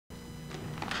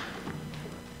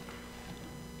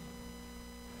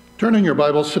Turn in your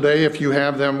Bibles today if you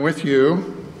have them with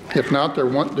you. If not,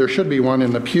 there should be one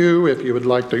in the pew if you would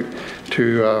like to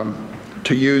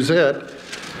use it.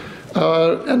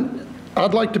 And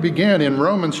I'd like to begin in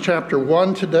Romans chapter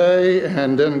 1 today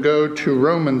and then go to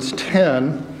Romans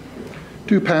 10.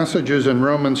 Two passages in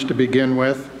Romans to begin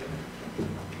with.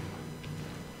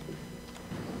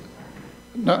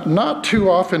 Not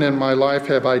too often in my life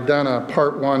have I done a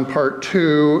part 1, part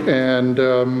 2,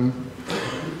 and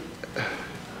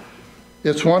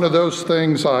it's one of those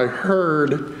things I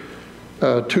heard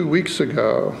 2 weeks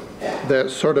ago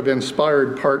that sort of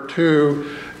inspired part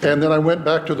 2, and then I went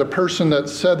back to the person that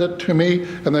said it to me,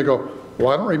 and they go, well,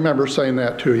 I don't remember saying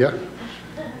that to you.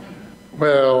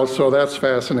 Well, so that's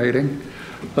fascinating.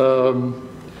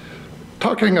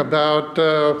 Talking about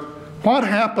what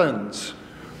happens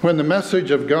when the message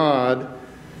of God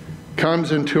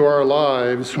comes into our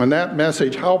lives, when that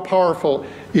message, how powerful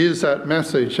is that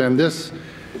message? And this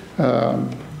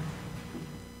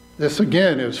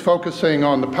again is focusing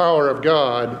on the power of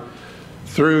God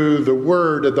through the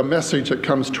word of the message that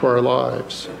comes to our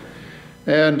lives.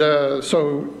 And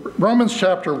so Romans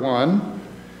chapter 1,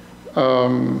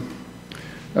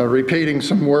 repeating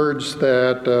some words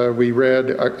that we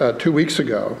read 2 weeks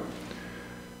ago.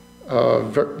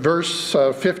 Verse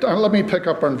 15, let me pick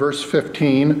up on verse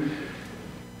 15.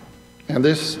 And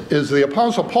this is the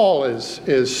Apostle Paul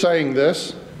is saying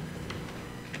this.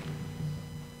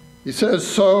 He says,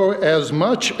 so as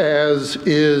much as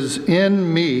is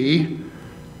in me,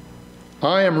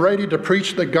 I am ready to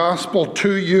preach the gospel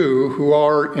to you who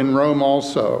are in Rome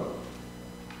also.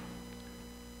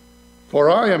 For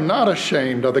I am not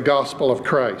ashamed of the gospel of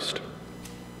Christ,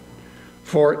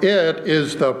 for it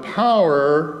is the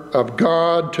power of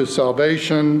God to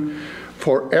salvation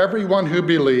for everyone who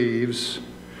believes,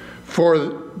 for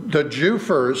the Jew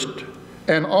first,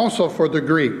 and also for the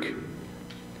Greek.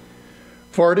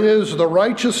 For it is the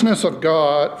righteousness of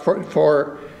God,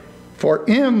 for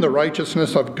in the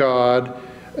righteousness of God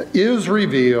is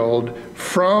revealed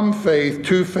from faith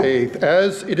to faith,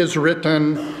 as it is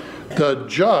written, the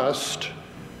just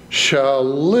shall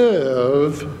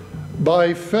live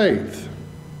by faith.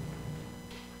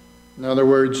 In other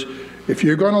words, if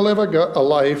you're going to live a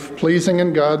life pleasing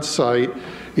in God's sight,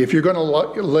 if you're going to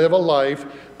live a life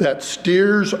that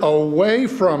steers away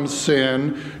from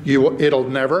sin, it'll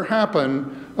never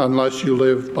happen unless you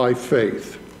live by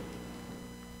faith.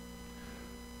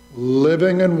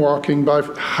 Living and walking by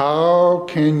faith. How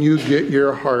can you get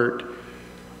your heart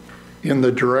in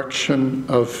the direction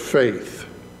of faith?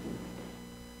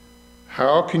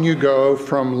 How can you go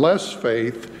from less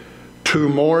faith to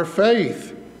more faith?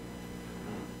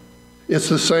 It's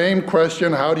the same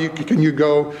question, can you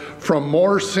go from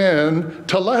more sin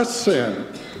to less sin?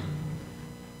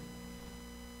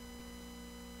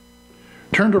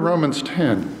 Turn to Romans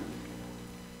 10.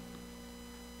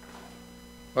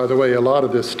 By the way, a lot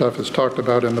of this stuff is talked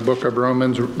about in the book of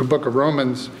Romans.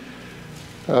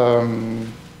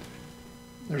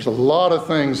 There's a lot of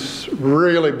things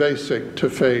really basic to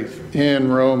faith in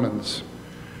Romans.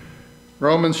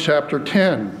 Romans chapter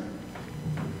 10.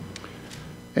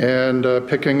 And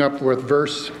picking up with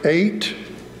verse 8.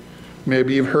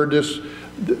 Maybe you've heard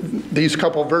these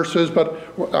couple verses, but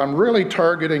I'm really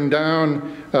targeting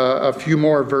down a few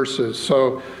more verses.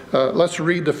 So let's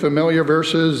read the familiar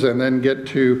verses and then get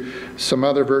to some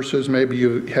other verses maybe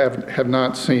you have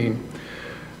not seen.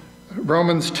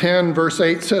 Romans 10 verse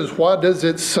 8 says, what does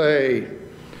it say?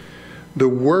 The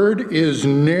word is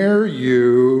near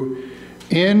you,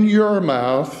 in your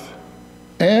mouth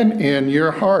and in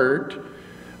your heart.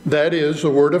 That is the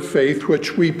word of faith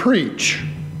which we preach.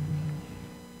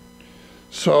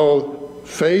 So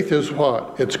faith is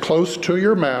what? It's close to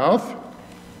your mouth.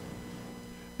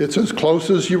 It's as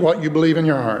close as what you believe in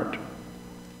your heart.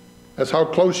 That's how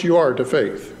close you are to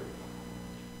faith.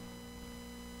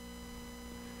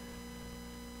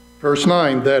 Verse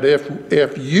 9, that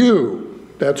if you,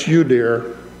 that's you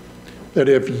dear, that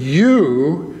if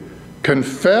you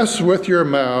confess with your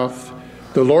mouth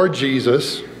the Lord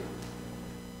Jesus.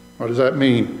 What does that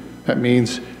mean? That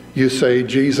means you say,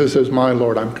 Jesus is my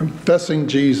Lord. I'm confessing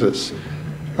Jesus.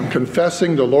 I'm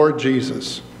confessing the Lord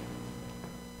Jesus.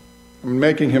 I'm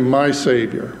making him my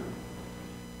Savior.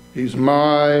 He's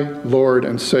my Lord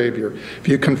and Savior. If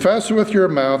you confess with your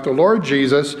mouth the Lord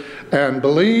Jesus and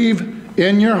believe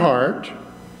in your heart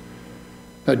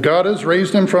that God has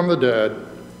raised him from the dead,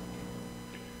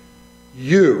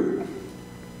 you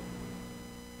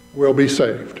will be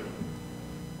saved.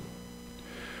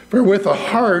 For with the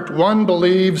heart one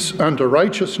believes unto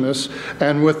righteousness,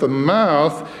 and with the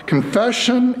mouth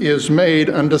confession is made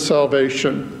unto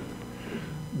salvation.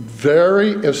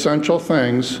 very essential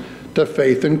things to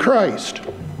faith in Christ.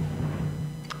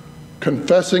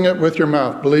 Confessing it with your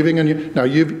mouth, believing in you. Now,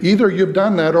 either you've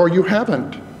done that or you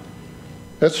haven't.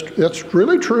 That's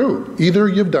really true. Either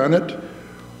you've done it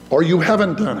or you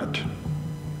haven't done it.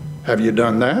 Have you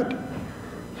done that?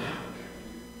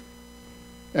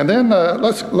 And then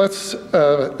let's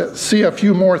see a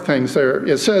few more things there.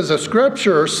 It says, the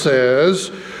scripture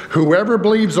says, whoever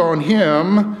believes on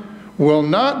him will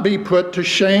not be put to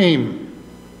shame.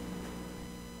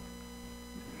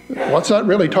 What's that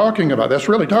really talking about? That's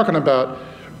really talking about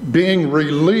being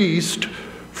released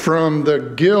from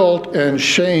the guilt and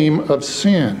shame of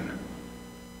sin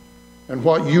and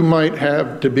what you might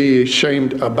have to be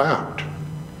ashamed about.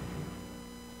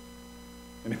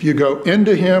 And if you go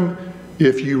into him,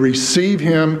 if you receive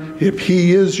him, if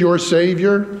he is your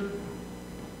Savior,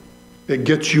 it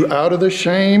gets you out of the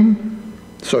shame.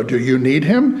 So do you need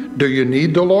him? Do you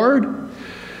need the Lord?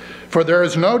 For there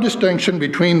is no distinction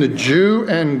between the Jew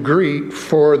and Greek,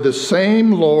 for the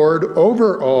same Lord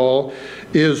over all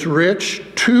is rich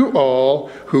to all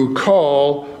who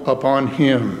call upon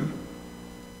him.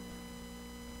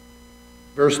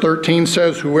 Verse 13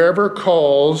 says, whoever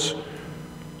calls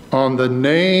on the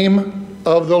name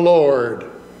of the Lord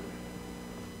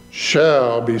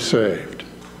shall be saved.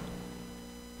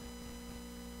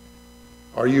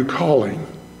 Are you calling?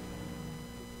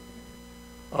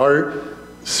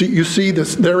 You see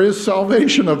this, there is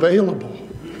salvation available,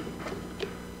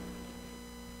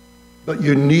 but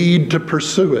you need to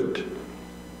pursue it.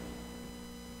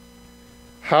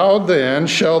 How then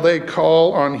shall they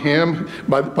call on him?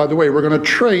 By the way, we're going to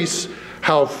trace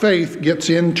how faith gets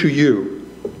into you.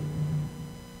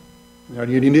 Now,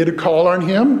 do you need to call on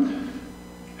him?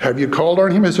 Have you called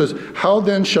on him? It says, how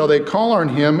then shall they call on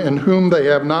him in whom they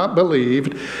have not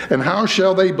believed? And how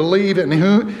shall they believe in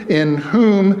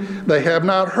whom they have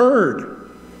not heard?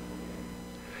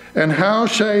 And how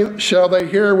shall they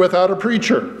hear without a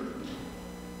preacher?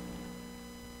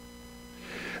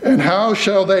 And how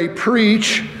shall they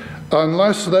preach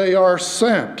unless they are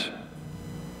sent?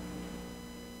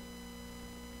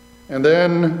 And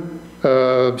then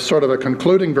sort of a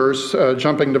concluding verse,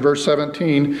 jumping to verse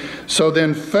 17. So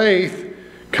then faith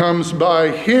comes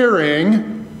by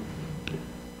hearing,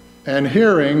 and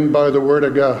hearing by the word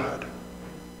of God.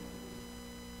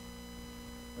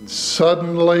 And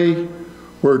suddenly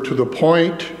we're to the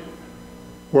point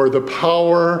where the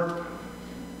power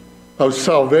of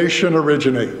salvation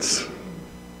originates.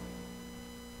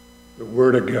 The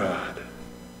word of God.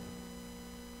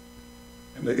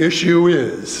 And the issue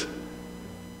is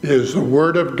the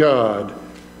word of God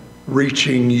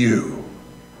reaching you?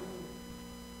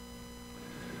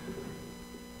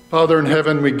 Father in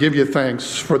heaven, we give you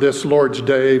thanks for this Lord's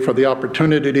Day, for the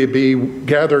opportunity to be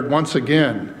gathered once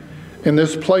again in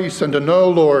this place and to know,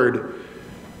 Lord,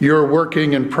 your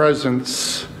working and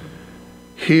presence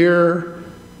here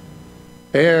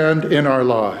and in our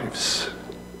lives.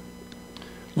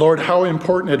 Lord, how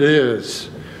important it is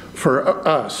for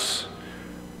us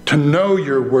to know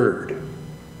your word,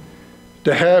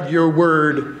 to have your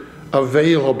word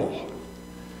available,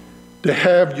 to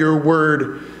have your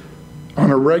word on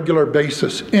a regular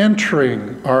basis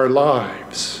entering our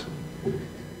lives.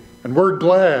 And we're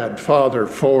glad, Father,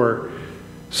 for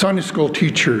Sunday school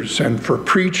teachers and for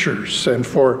preachers and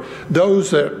for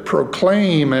those that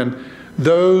proclaim and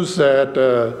those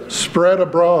that spread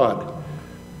abroad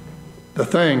the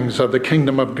things of the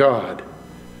kingdom of God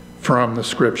from the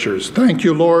scriptures. Thank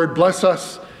you, Lord. Bless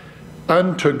us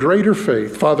unto greater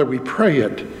faith. Father, we pray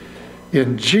it.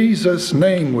 In Jesus'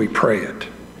 name we pray it.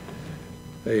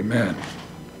 Amen.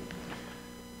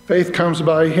 Faith comes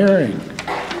by hearing.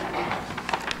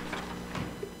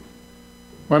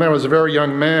 When I was a very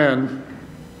young man,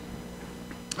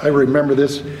 I remember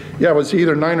this. I was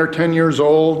either 9 or 10 years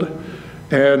old,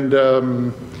 and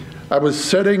I was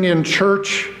sitting in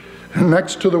church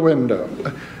next to the window.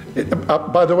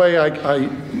 By the way, I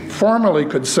formally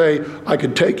could say I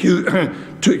could take you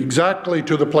exactly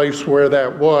to the place where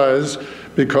that was,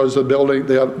 because the building,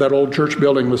 that old church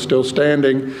building was still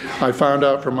standing. I found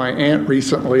out from my aunt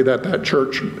recently that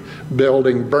church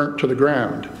building burnt to the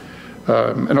ground.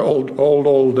 An old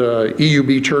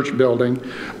EUB church building.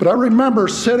 But I remember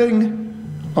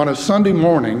sitting on a Sunday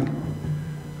morning,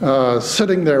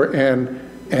 sitting there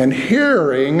and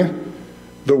hearing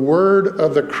the word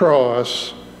of the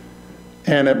cross,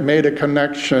 and it made a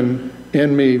connection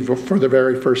in me for the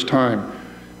very first time.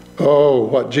 Oh,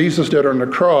 what Jesus did on the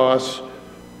cross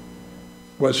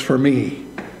was for me.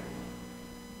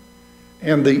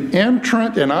 And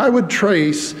and I would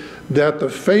trace that the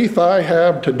faith I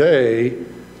have today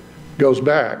goes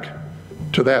back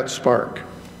to that spark.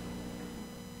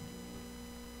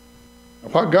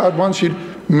 What God wants you,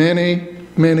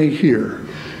 many here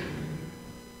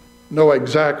know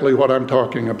exactly what I'm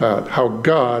talking about, how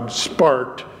God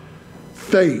sparked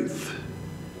faith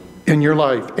in your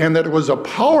life, and that it was a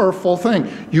powerful thing.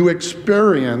 You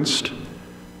experienced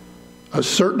a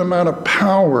certain amount of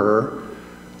power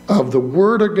of the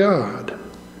Word of God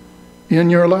in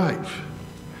your life.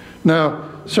 Now,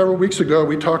 several weeks ago,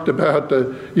 we talked about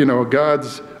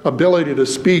God's ability to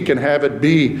speak and have it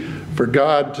be, for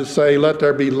God to say, "Let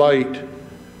there be light,"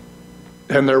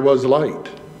 and there was light.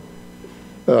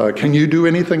 Can you do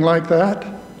anything like that?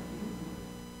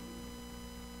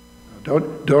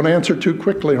 Don't answer too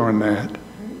quickly on that.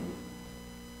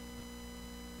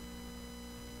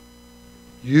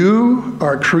 You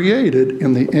are created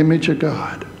in the image of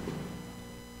God.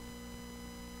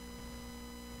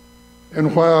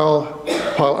 And while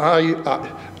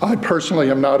I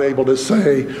personally am not able to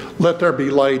say, "Let there be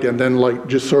light," and then light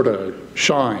just sort of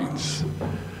shines,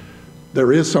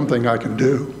 there is something I can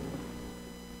do.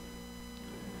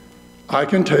 I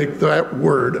can take that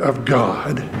Word of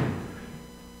God,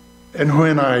 and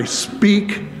when I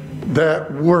speak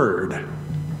that Word,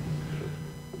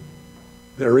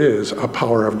 there is a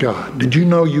power of God. Did you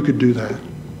know you could do that?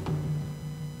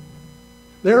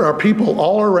 There are people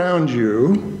all around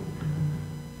you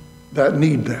that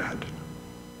need that.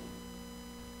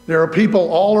 There are people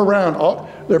all around,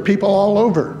 there are people all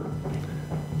over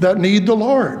that need the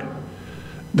Lord,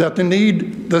 that they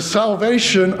need the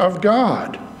salvation of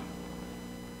God.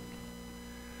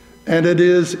 And it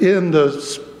is in the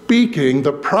speaking,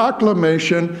 the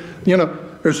proclamation,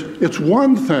 it's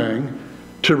one thing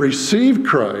to receive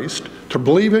Christ, to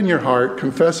believe in your heart,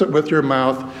 confess it with your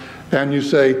mouth, and you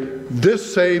say,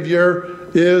 "This Savior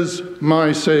is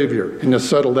my Savior," and you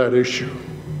settle that issue.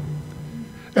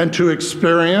 And to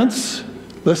experience,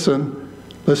 listen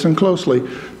closely,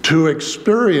 to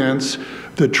experience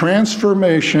the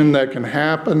transformation that can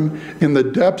happen in the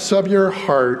depths of your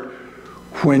heart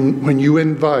when you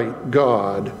invite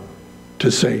God to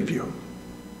save you.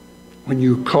 When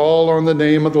you call on the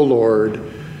name of the Lord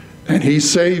and He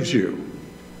saves you.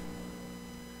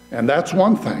 And that's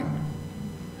one thing.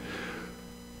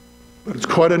 But it's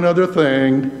quite another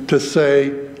thing to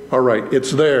say, "All right,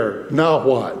 it's there, now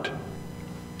what?"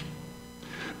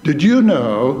 Did you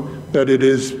know that it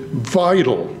is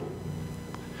vital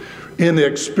in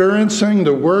experiencing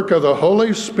the work of the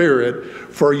Holy Spirit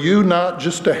for you not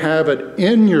just to have it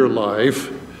in your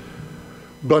life,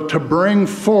 but to bring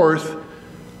forth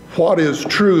what is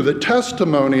true, the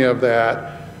testimony of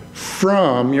that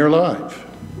from your life?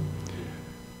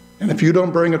 And if you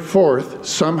don't bring it forth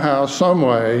somehow, some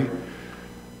way,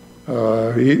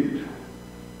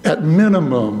 at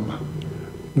minimum,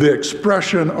 the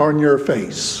expression on your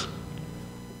face.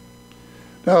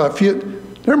 Now,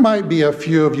 there might be a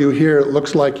few of you here, it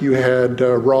looks like you had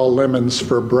raw lemons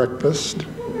for breakfast.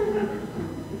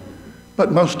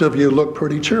 But most of you look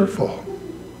pretty cheerful.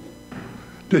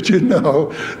 Did you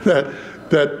know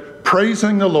that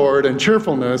praising the Lord and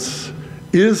cheerfulness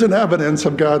is an evidence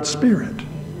of God's Spirit?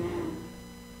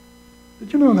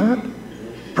 Did you know that?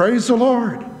 Praise the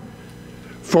Lord.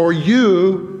 For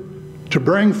you to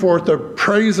bring forth the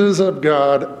praises of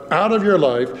God out of your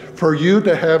life, for you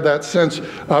to have that sense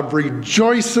of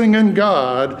rejoicing in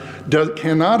God,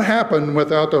 cannot happen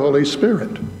without the Holy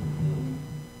Spirit.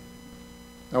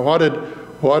 Now, what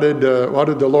did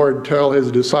the Lord tell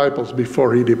His disciples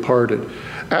before He departed?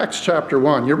 Acts chapter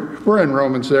 1. We're in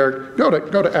Romans there. Go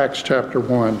to Acts chapter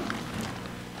 1.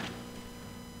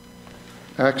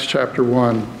 Acts chapter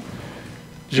 1.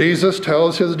 Jesus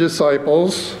tells His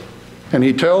disciples, and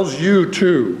He tells you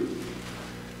too.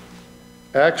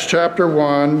 Acts chapter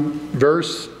 1,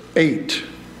 verse 8.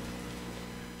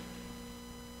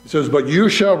 It says, "But you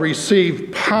shall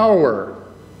receive power."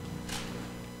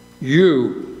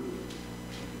 You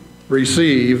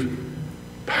receive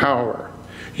power.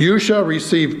 You shall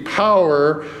receive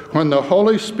power when the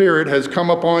Holy Spirit has come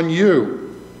upon you.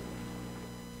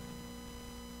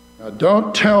 Now,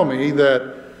 don't tell me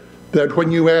that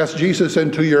when you ask Jesus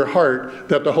into your heart,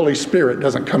 that the Holy Spirit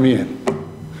doesn't come in.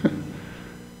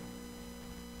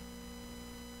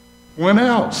 When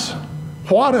else?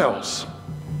 What else?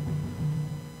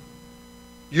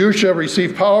 You shall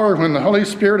receive power when the Holy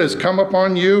Spirit has come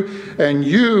upon you, and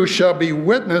you shall be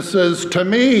witnesses to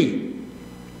me.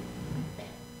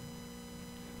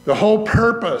 The whole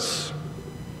purpose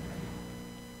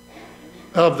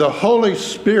of the Holy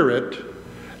Spirit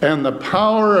and the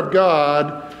power of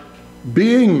God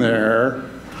being there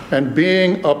and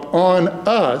being upon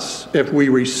us, if we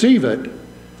receive it,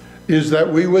 is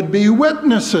that we would be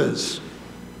witnesses.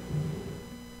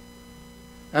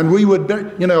 And we would, I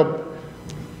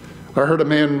heard a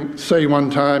man say one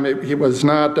time, it was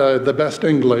not the best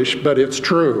English, but it's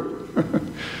true.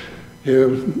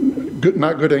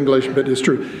 Not good English, but it's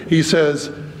true. He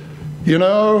says,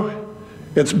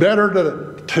 it's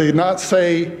better to not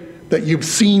say that you've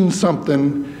seen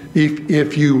something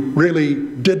if you really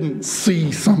didn't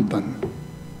see something.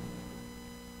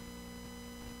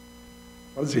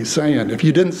 What is he saying? If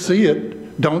you didn't see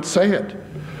it, don't say it.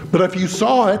 But if you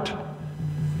saw it,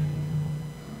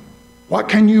 what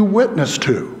can you witness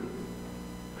to?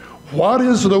 What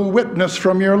is the witness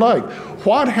from your life?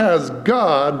 What has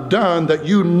God done that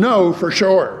you know for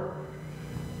sure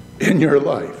in your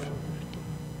life?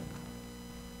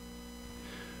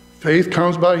 Faith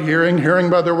comes by hearing, hearing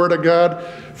by the Word of God.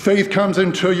 Faith comes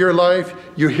into your life.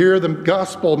 You hear the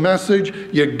gospel message.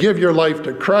 You give your life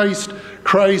to Christ.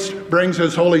 Christ brings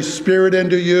His Holy Spirit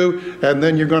into you, and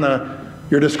then you're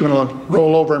just going to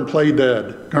roll over and play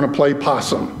dead. Going to play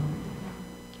possum.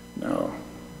 No.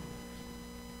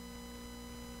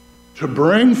 To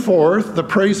bring forth the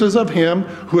praises of Him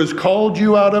who has called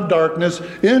you out of darkness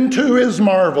into His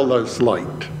marvelous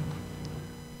light.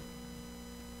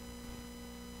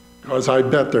 Because I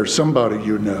bet there's somebody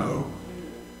you know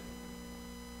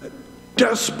that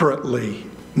desperately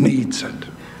needs it.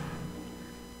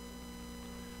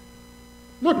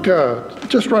 Look,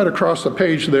 just right across the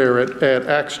page there at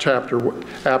Acts chapter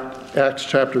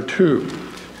 2.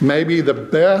 Maybe the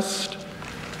best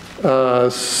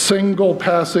single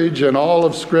passage in all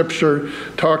of Scripture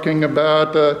talking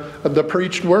about the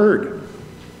preached word.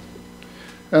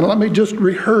 And let me just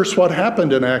rehearse what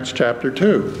happened in Acts chapter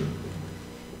 2.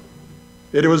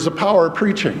 It was the power of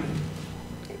preaching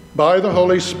by the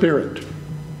Holy Spirit.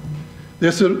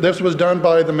 This was done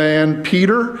by the man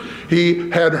Peter. He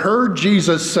had heard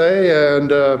Jesus say,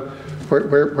 and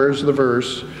where's the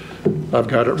verse? I've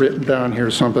got it written down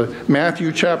here something.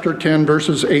 Matthew chapter 10,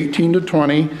 verses 18 to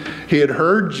 20. He had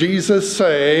heard Jesus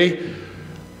say,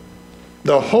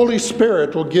 the Holy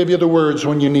Spirit will give you the words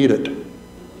when you need it.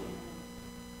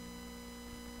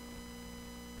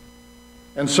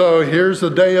 And so here's the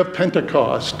day of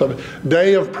Pentecost, the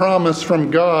day of promise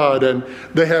from God. And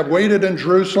they have waited in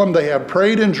Jerusalem. They have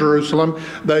prayed in Jerusalem.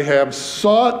 They have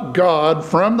sought God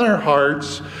from their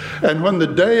hearts. And when the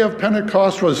day of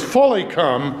Pentecost was fully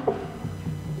come,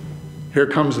 here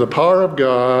comes the power of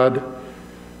God.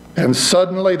 And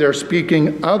suddenly they're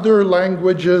speaking other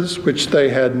languages which they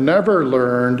had never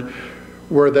learned.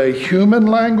 Were they human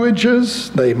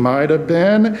languages? They might have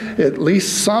been, at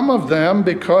least some of them,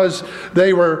 because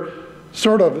they were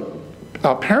sort of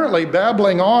apparently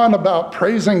babbling on about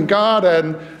praising God,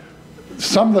 and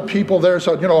some of the people there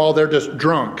said, they're just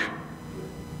drunk.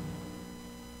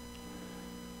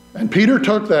 And Peter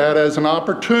took that as an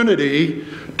opportunity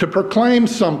to proclaim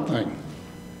something.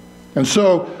 And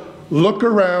so look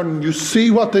around and you see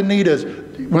what the need is.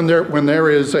 When there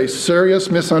is a serious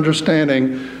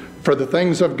misunderstanding for the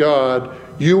things of God,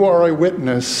 you are a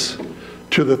witness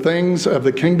to the things of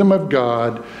the kingdom of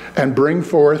God and bring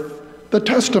forth the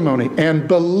testimony and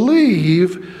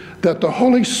believe that the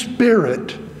Holy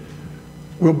Spirit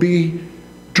will be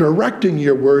directing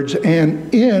your words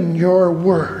and in your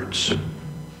words.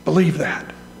 Believe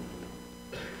that.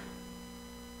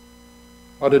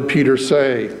 What did Peter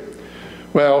say?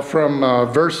 Well, from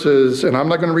verses, and I'm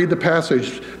not going to read the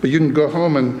passage, but you can go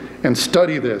home and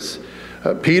study this.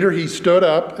 Peter, he stood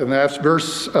up, and that's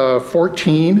verse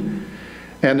 14.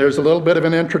 And there's a little bit of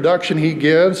an introduction he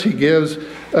gives. He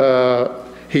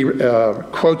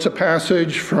quotes a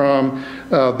passage from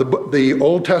the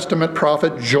Old Testament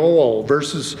prophet Joel,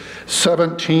 verses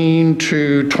 17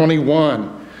 to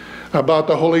 21, about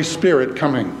the Holy Spirit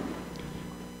coming.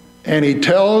 And he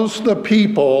tells the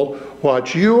people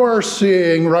what you are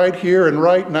seeing right here and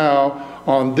right now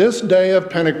on this day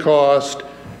of Pentecost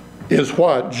is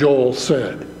what Joel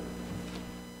said.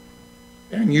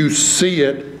 And you see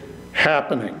it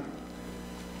happening.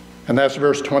 And that's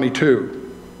verse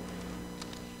 22.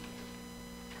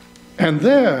 And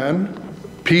then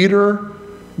Peter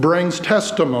brings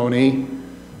testimony.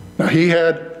 Now he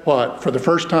had what? For the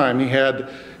first time,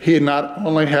 he not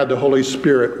only had the Holy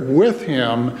Spirit with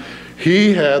him,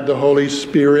 he had the Holy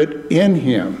Spirit in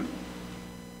him.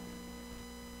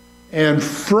 And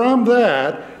from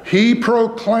that, he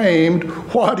proclaimed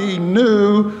what he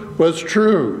knew was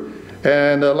true.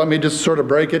 And let me just sort of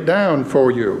break it down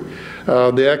for you.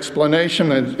 The explanation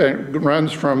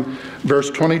runs from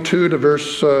verse 22 to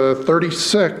verse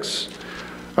 36.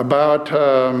 About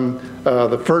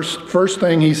the first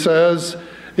thing he says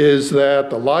is that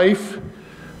the life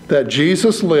that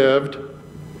Jesus lived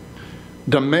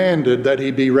demanded that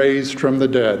he be raised from the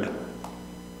dead.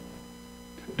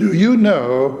 Do you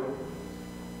know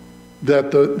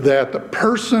that the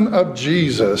person of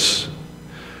Jesus,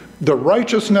 the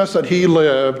righteousness that he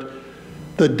lived,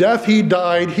 the death he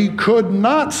died, he could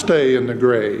not stay in the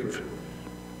grave?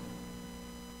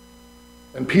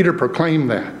 And Peter proclaimed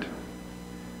that.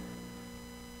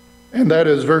 And that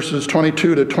is verses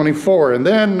 22 to 24. And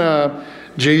then the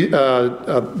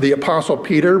Apostle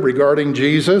Peter, regarding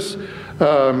Jesus,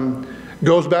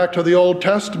 goes back to the Old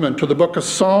Testament, to the book of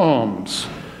Psalms.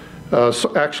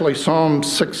 Actually, Psalm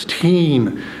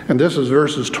 16. And this is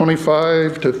verses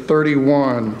 25 to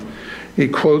 31. He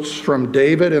quotes from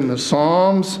David in the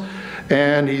Psalms,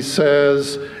 and he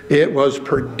says, it was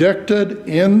predicted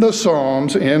in the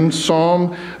Psalms, in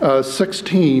Psalm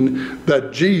 16,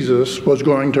 that Jesus was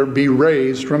going to be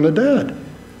raised from the dead.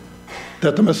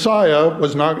 That the Messiah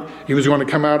was going to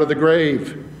come out of the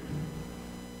grave.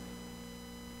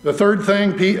 The third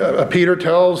thing Peter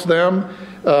tells them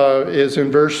is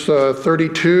in verse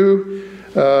 32.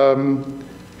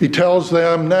 He tells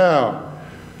them, now,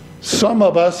 some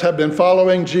of us have been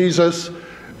following Jesus,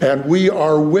 and we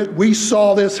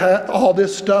saw all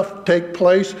this stuff take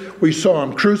place. We saw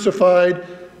him crucified,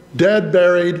 dead,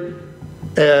 buried,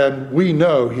 and we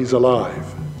know he's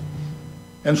alive.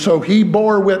 And so he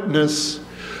bore witness.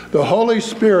 The Holy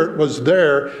Spirit was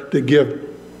there to give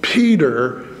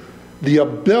Peter the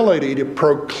ability to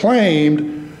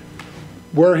proclaim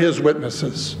we're his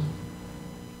witnesses.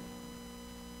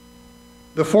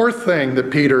 The fourth thing that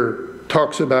Peter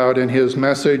talks about in his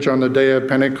message on the day of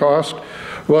Pentecost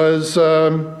was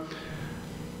that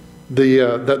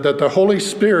the Holy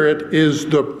Spirit is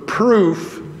the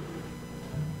proof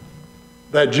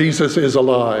that Jesus is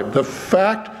alive. The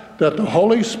fact that the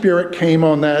Holy Spirit came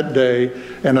on that day,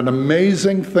 and an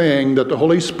amazing thing that the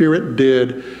Holy Spirit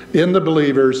did in the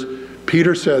believers,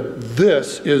 Peter said,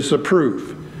 this is the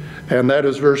proof. And that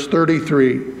is verse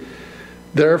 33.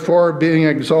 Therefore, being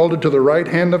exalted to the right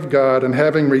hand of God, and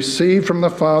having received from the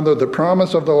Father the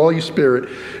promise of the Holy Spirit,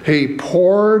 he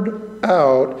poured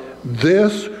out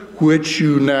this which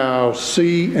you now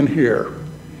see and hear.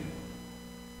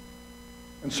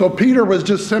 And so Peter was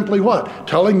just simply what?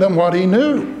 Telling them what he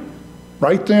knew.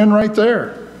 Right then, right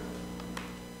there.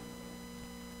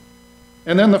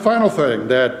 And then the final thing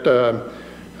that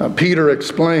Peter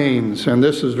explains, and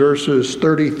this is verses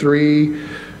 33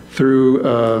 through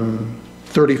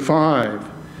 35.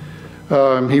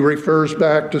 He refers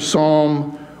back to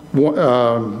Psalm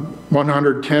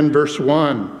 110, verse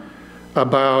 1,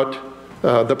 about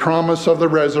the promise of the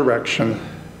resurrection,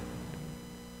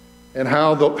 and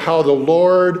how the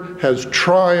Lord has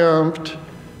triumphed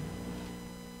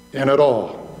in it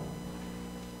all.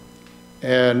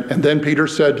 And then Peter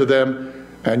said to them,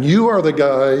 and you are the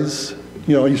guys,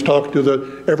 he's talking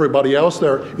to everybody else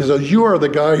there, he says, you are the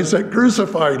guys that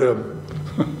crucified him.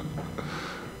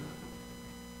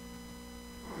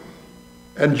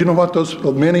 And you know what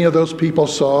many of those people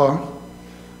saw?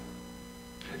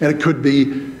 And it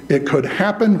could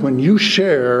happen when you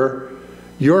share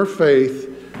your faith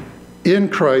in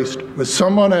Christ with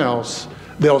someone else,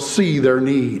 they'll see their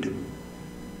need.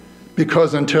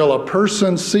 Because until a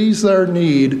person sees their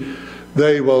need,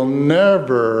 they will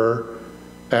never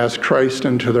ask Christ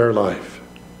into their life.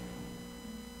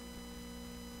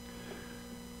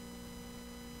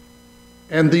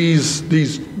 And these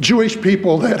Jewish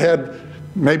people that had,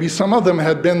 maybe some of them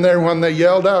had been there when they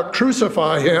yelled out,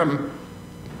 crucify him.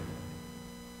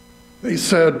 They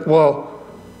said, well,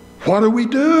 what do we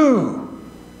do?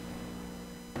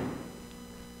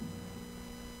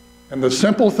 And the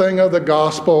simple thing of the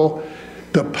gospel,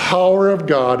 the power of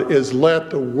God, is let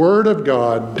the word of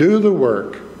God do the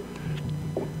work.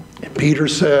 And Peter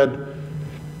said,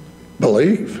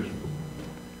 believe.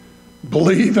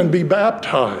 Believe and be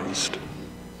baptized.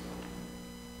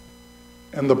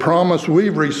 And the promise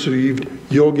we've received,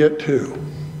 you'll get too.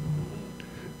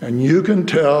 And you can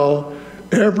tell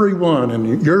everyone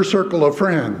in your circle of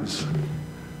friends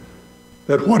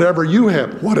that whatever you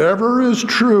have, whatever is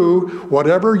true,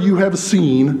 whatever you have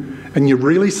seen, and you've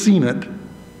really seen it,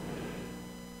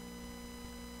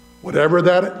 whatever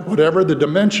the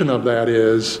dimension of that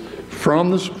is, from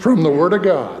the Word of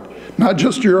God, not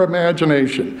just your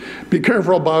imagination. Be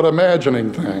careful about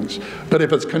imagining things. But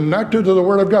if it's connected to the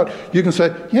Word of God, you can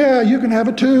say, yeah, you can have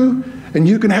it too, and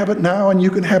you can have it now, and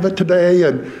you can have it today,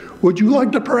 and would you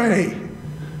like to pray?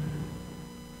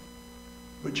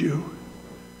 Would you?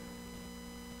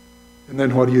 And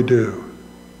then what do?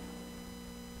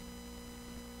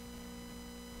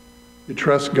 You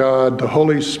trust God, the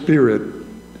Holy Spirit,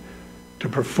 to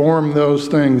perform those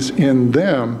things in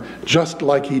them just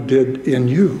like he did in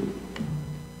you.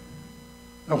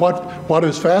 What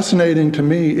is fascinating to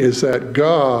me is that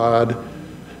God,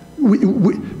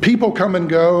 people come and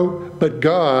go, but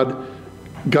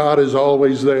God is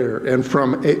always there. And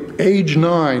from age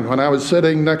 9, when I was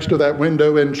sitting next to that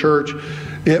window in church,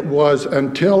 it was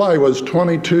until I was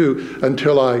 22,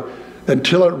 until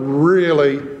it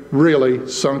really, really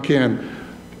sunk in.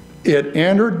 It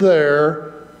entered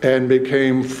there and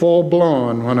became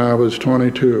full-blown when I was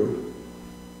 22.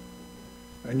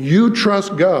 And you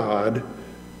trust God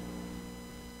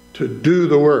to do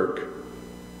the work.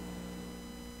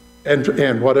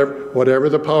 And whatever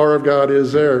the power of God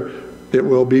is there, it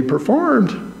will be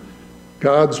performed.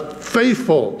 God's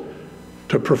faithful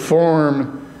to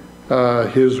perform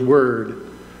His word.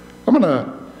 I'm going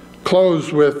to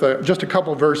close with just a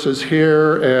couple verses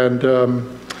here, and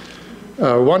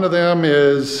one of them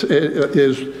is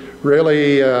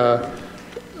really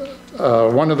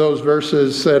one of those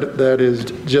verses that is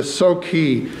just so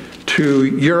key to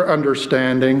your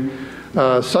understanding.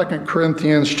 2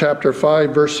 Corinthians chapter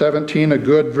 5, verse 17, a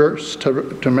good verse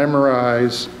to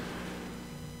memorize.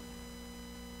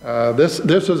 This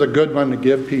is a good one to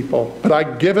give people, but I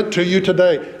give it to you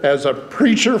today as a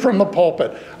preacher from the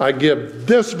pulpit. I give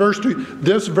this verse to you.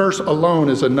 This verse alone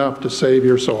is enough to save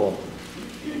your soul.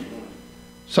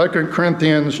 2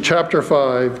 Corinthians chapter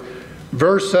 5,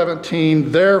 verse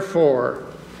 17, therefore,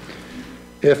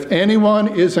 if anyone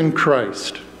is in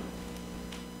Christ,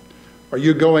 are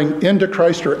you going into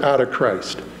Christ or out of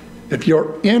Christ? If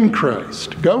you're in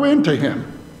Christ, go into Him.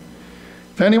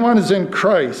 If anyone is in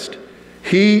Christ,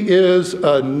 he is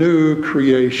a new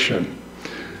creation.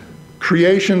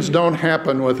 Creations don't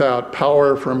happen without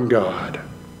power from God.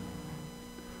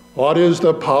 What is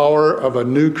the power of a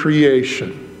new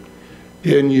creation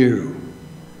in you?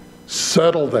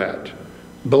 Settle that.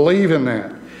 Believe in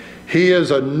that. He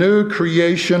is a new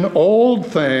creation. Old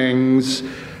things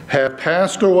have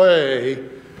passed away.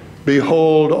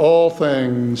 Behold, all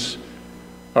things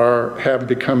have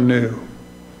become new.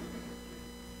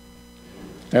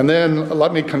 And then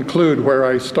let me conclude where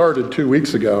I started 2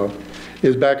 weeks ago,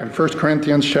 is back in 1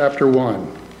 Corinthians chapter 1.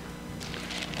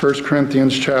 1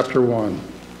 Corinthians chapter 1.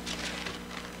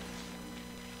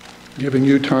 Giving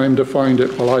you time to find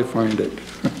it while I find it.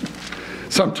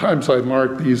 Sometimes I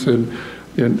mark these in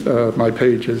my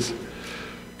pages.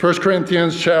 1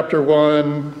 Corinthians chapter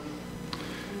 1,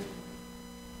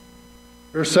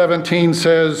 verse 17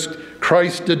 says,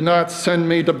 Christ did not send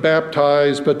me to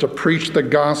baptize, but to preach the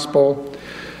gospel,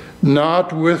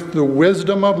 not with the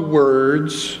wisdom of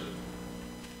words.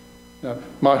 Now,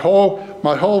 my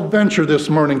whole venture this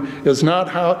morning is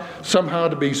not somehow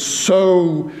to be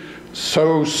so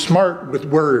smart with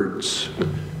words.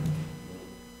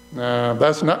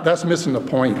 That's missing the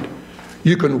point.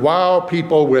 You can wow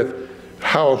people with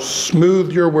how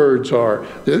smooth your words are.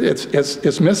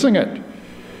 It's missing it.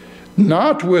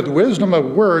 Not with wisdom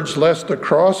of words, lest the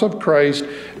cross of Christ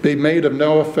be made of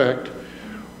no effect.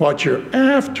 What you're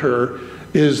after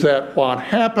is that what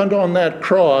happened on that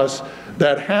cross,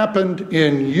 that happened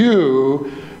in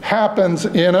you, happens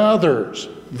in others.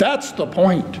 That's the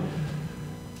point.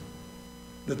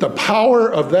 That the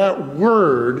power of that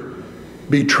word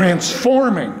be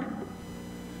transforming.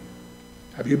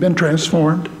 Have you been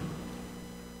transformed?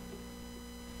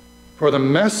 For the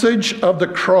message of the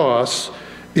cross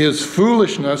is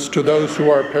foolishness to those who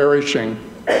are perishing.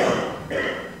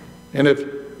 And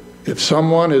if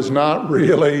someone is not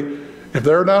really, if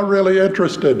they're not really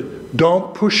interested,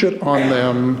 don't push it on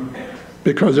them,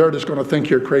 because they're just going to think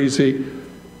you're crazy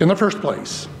in the first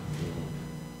place.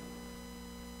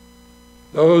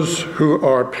 Those who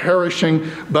are perishing,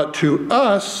 but to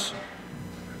us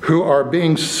who are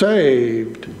being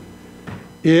saved,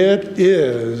 it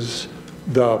is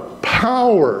the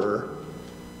power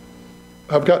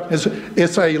of God.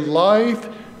 It's a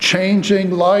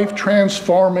life-changing,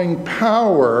 life-transforming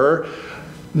power,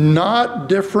 not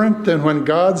different than when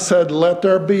God said, let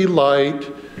there be light.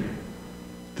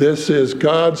 This is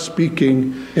God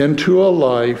speaking into a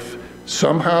life,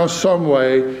 somehow, some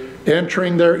way,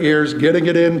 entering their ears, getting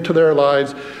it into their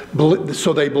lives,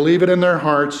 so they believe it in their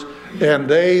hearts, and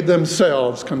they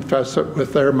themselves confess it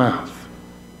with their mouth.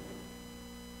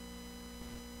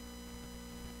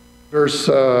 Verse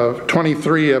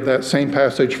 23 of that same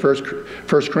passage, 1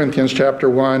 Corinthians chapter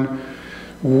 1,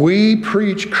 we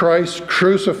preach Christ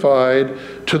crucified,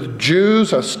 to the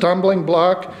Jews a stumbling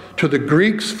block, to the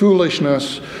Greeks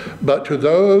foolishness, but to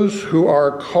those who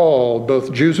are called,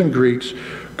 both Jews and Greeks,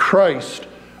 Christ,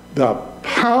 the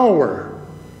power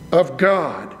of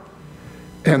God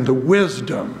and the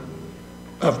wisdom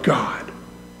of God.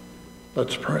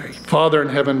 Let's pray. Father in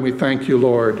heaven, we thank you,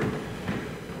 Lord,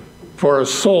 for a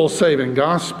soul-saving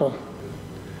gospel.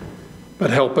 But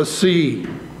help us see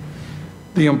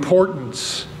the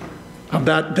importance of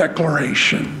that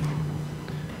declaration.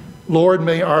 Lord,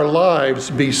 may our lives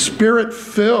be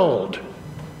Spirit-filled.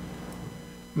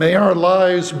 May our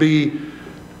lives be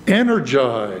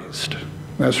energized.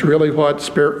 That's really what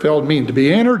Spirit-filled means, to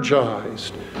be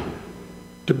energized,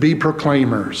 to be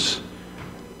proclaimers.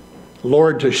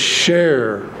 Lord, to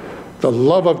share the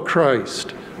love of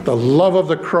Christ, the love of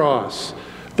the cross,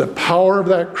 the power of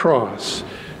that cross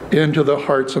into the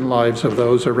hearts and lives of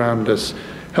those around us.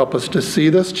 Help us to see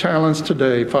this challenge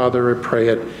today, Father, I pray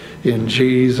it in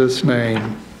Jesus'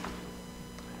 name.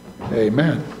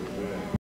 Amen.